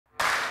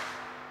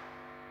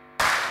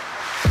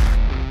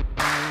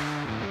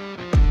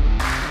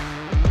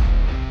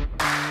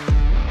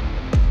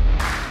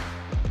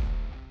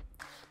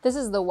This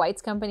is the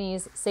Whites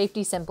Company's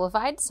Safety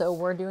Simplified. So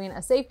we're doing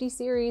a safety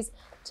series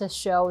to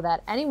show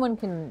that anyone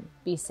can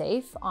be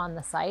safe on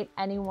the site.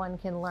 Anyone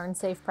can learn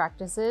safe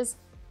practices.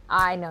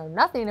 I know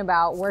nothing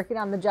about working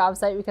on the job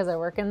site because I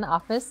work in the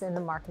office in the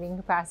marketing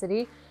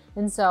capacity.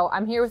 And so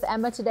I'm here with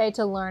Emma today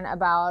to learn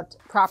about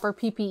proper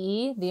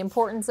PPE, the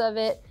importance of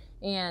it,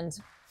 and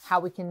how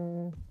we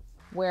can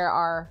wear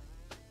our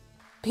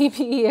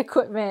PPE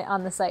equipment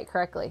on the site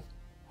correctly.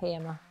 Hey,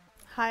 Emma.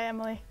 Hi,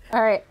 Emily.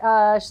 All right,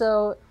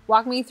 so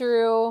walk me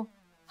through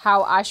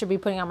how I should be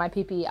putting on my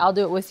PPE. I'll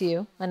do it with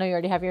you. I know you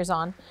already have yours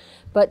on,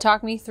 but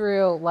talk me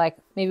through, like,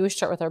 maybe we should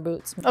start with our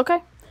boots.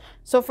 Okay.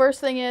 So first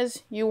thing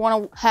is you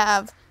want to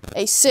have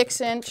a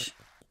 6-inch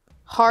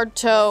hard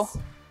toe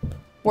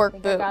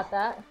work boot. I got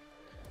that.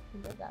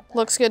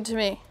 Looks good to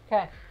me.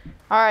 Okay.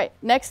 All right.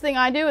 Next thing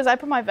I do is I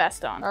put my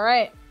vest on. All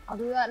right. I'll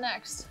do that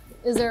next.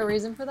 Is there a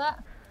reason for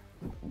that?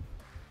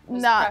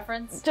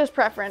 Preference? Just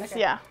preference, okay.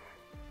 Yeah.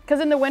 Because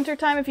in the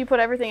wintertime, if you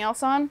put everything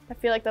else on, I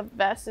feel like the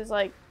vest is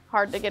like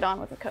hard to get on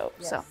with a coat.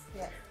 Yes. So.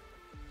 Yes.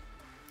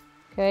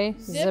 Okay.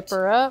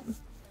 Zipper up.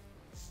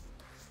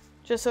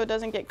 Just so it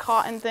doesn't get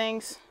caught in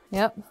things.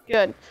 Yep.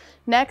 Good.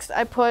 Next,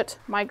 I put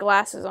my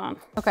glasses on.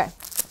 Okay.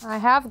 I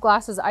have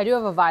glasses. I do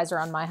have a visor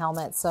on my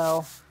helmet,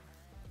 so.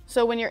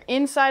 So when you're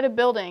inside a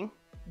building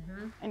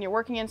and you're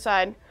working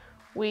inside,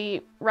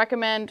 we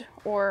recommend,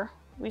 or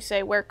we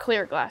say, wear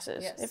clear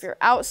glasses. Yes. If you're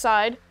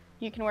outside,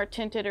 you can wear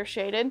tinted or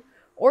shaded,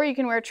 or you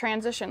can wear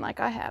transition like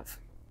I have.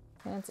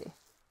 Fancy.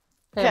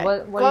 Okay.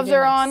 What gloves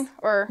are on,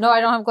 or no,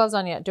 I don't have gloves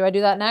on yet. Do I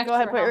do that next? Go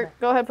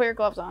ahead, put your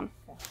gloves on.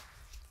 Okay.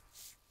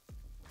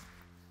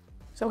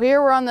 So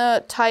here we're on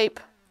the type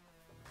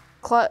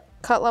cut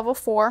level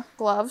 4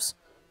 gloves.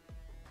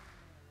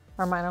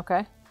 Are mine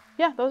okay?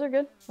 Yeah, those are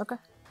good. Okay.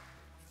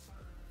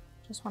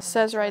 Just one.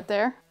 Says right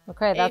there.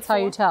 Okay, that's A4. how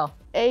you tell.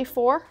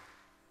 A4.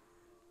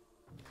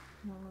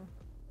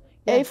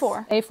 Yes.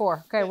 A4.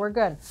 A4. Okay, we're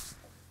good.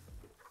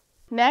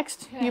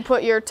 Next, you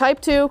put your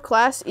type 2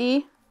 class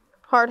E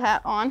hard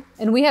hat on.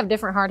 And we have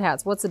different hard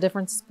hats. What's the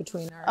difference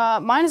between our?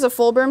 Mine is a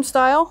full brim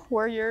style,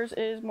 where yours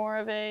is more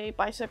of a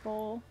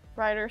bicycle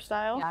rider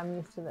style. Yeah, I'm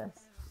used to this.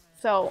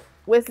 So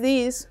with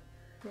these,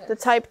 yes. The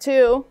type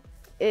 2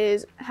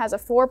 has a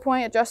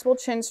 4-point adjustable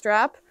chin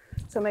strap.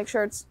 So make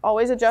sure it's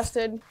always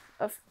adjusted.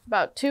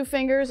 About 2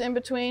 fingers in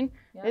between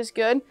is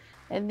good.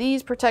 And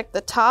these protect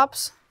the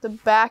tops, the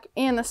back,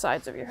 and the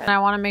sides of your head. And I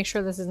want to make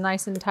sure this is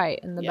nice and tight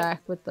in the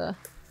back with the...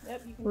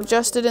 Yep, you can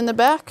adjust it in the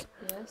back.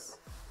 Yes.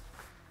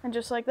 And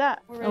just like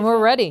that. We're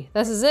ready.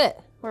 This is it.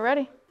 We're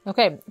ready.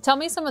 Okay, tell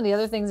me some of the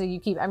other things that you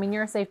keep. I mean,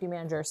 you're a safety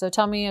manager, so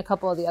tell me a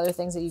couple of the other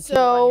things that you keep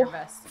on your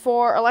vest.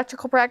 For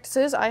electrical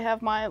practices, I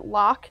have my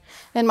lock,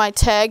 and my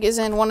tag is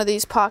in one of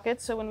these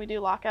pockets. So when we do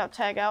lockout,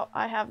 tag out,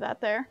 I have that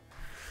there.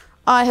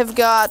 I have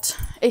got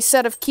a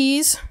set of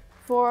keys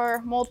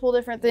for multiple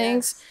different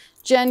things.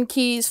 Yes. Gen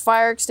keys,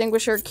 fire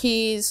extinguisher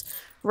keys,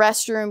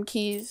 restroom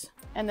keys,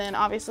 and then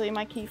obviously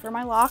my key for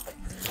my lock.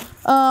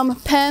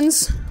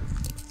 Pens,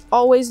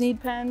 always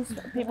need pens.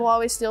 People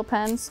always steal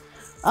pens.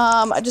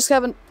 I just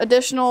have an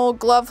additional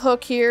glove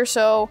hook here,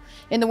 so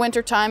in the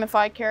winter time, if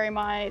I carry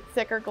my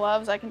thicker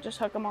gloves, I can just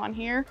hook them on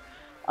here.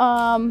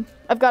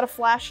 I've got a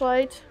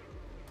flashlight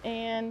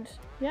and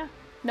yeah,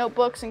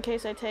 notebooks in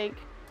case I take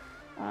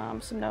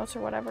some notes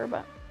or whatever.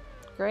 But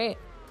great.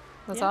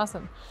 That's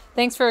awesome.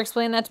 Thanks for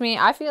explaining that to me.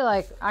 I feel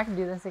like I can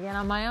do this again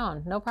on my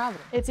own. No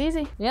problem. It's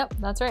easy. Yep,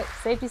 that's right.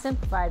 Safety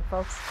Simplified,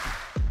 folks.